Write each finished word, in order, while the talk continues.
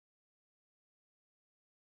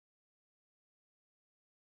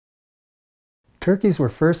Turkeys were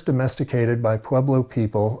first domesticated by Pueblo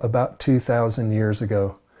people about 2,000 years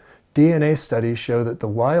ago. DNA studies show that the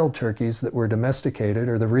wild turkeys that were domesticated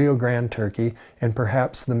are the Rio Grande turkey and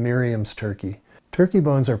perhaps the Merriam's turkey. Turkey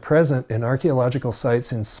bones are present in archaeological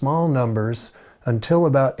sites in small numbers until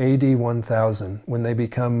about AD 1000, when they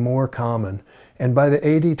become more common. And by the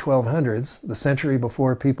AD 1200s, the century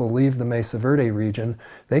before people leave the Mesa Verde region,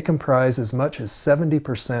 they comprise as much as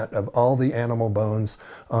 70% of all the animal bones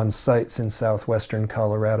on sites in southwestern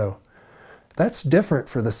Colorado. That's different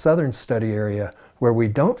for the southern study area, where we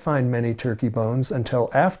don't find many turkey bones until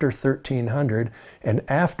after 1300 and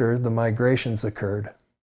after the migrations occurred.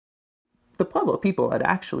 The Pueblo people had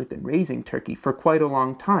actually been raising turkey for quite a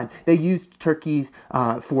long time. They used turkeys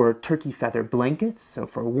for turkey feather blankets, so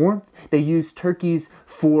for warmth. They used turkeys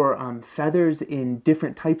for feathers in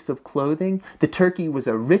different types of clothing. The turkey was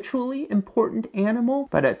a ritually important animal,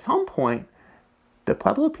 but at some point, the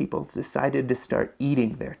Pueblo peoples decided to start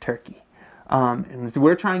eating their turkey. And so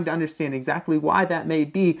we're trying to understand exactly why that may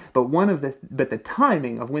be, but the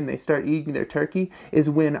timing of when they start eating their turkey is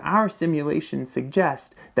when our simulations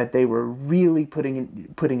suggest that they were really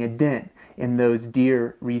putting a dent in those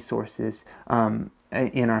deer resources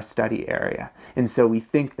in our study area. And so we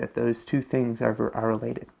think that those two things are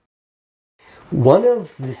related. One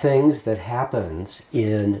of the things that happens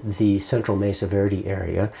in the Central Mesa Verde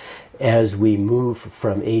area as we move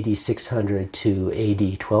from AD 600 to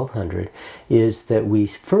AD 1200 is that we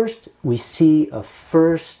see a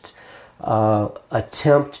first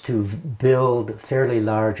attempt to build fairly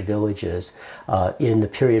large villages in the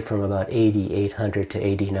period from about AD 800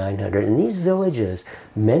 to AD 900. And these villages,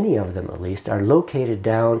 many of them at least, are located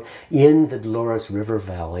down in the Dolores River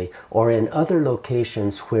Valley or in other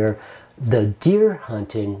locations where the deer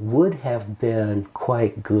hunting would have been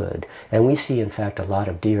quite good, and we see in fact a lot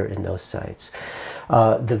of deer in those sites.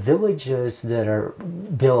 The villages that are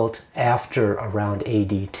built after around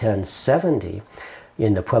AD 1070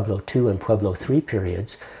 in the Pueblo II and Pueblo III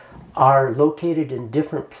periods are located in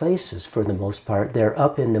different places for the most part. They're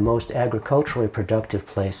up in the most agriculturally productive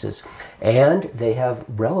places, and they have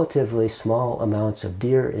relatively small amounts of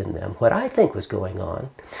deer in them. What I think was going on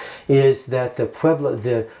is that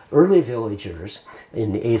the early villagers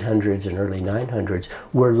in the 800s and early 900s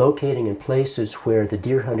were locating in places where the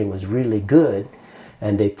deer hunting was really good,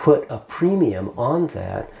 and they put a premium on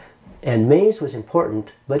that. And maize was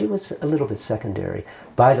important, but it was a little bit secondary.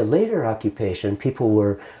 By the later occupation, people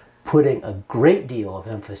were putting a great deal of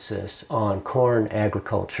emphasis on corn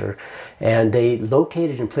agriculture, and they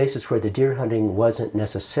located in places where the deer hunting wasn't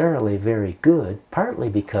necessarily very good, partly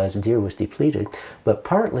because deer was depleted, but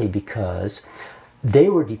partly because they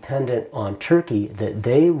were dependent on turkey that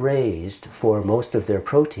they raised for most of their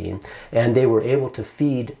protein, and they were able to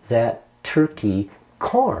feed that turkey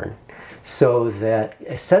corn, so that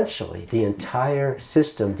essentially the entire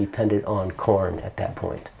system depended on corn at that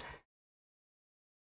point.